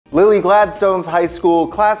Lily Gladstone's high school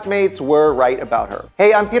classmates were right about her.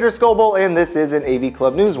 Hey, I'm Peter Scoble, and this is an AV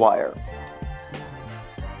Club Newswire.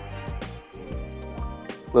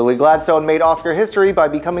 Lily Gladstone made Oscar history by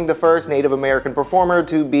becoming the first Native American performer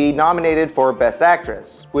to be nominated for Best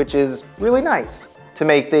Actress, which is really nice. To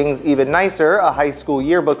make things even nicer, a high school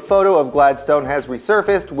yearbook photo of Gladstone has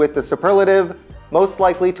resurfaced with the superlative, most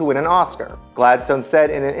likely to win an Oscar. Gladstone said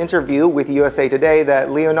in an interview with USA Today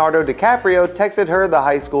that Leonardo DiCaprio texted her the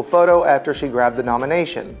high school photo after she grabbed the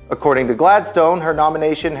nomination. According to Gladstone, her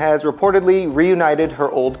nomination has reportedly reunited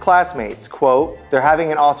her old classmates. Quote, "They're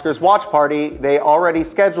having an Oscars watch party. They already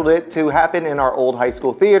scheduled it to happen in our old high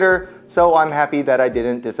school theater, so I'm happy that I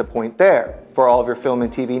didn't disappoint there." For all of your film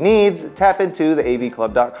and TV needs, tap into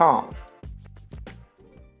theavclub.com.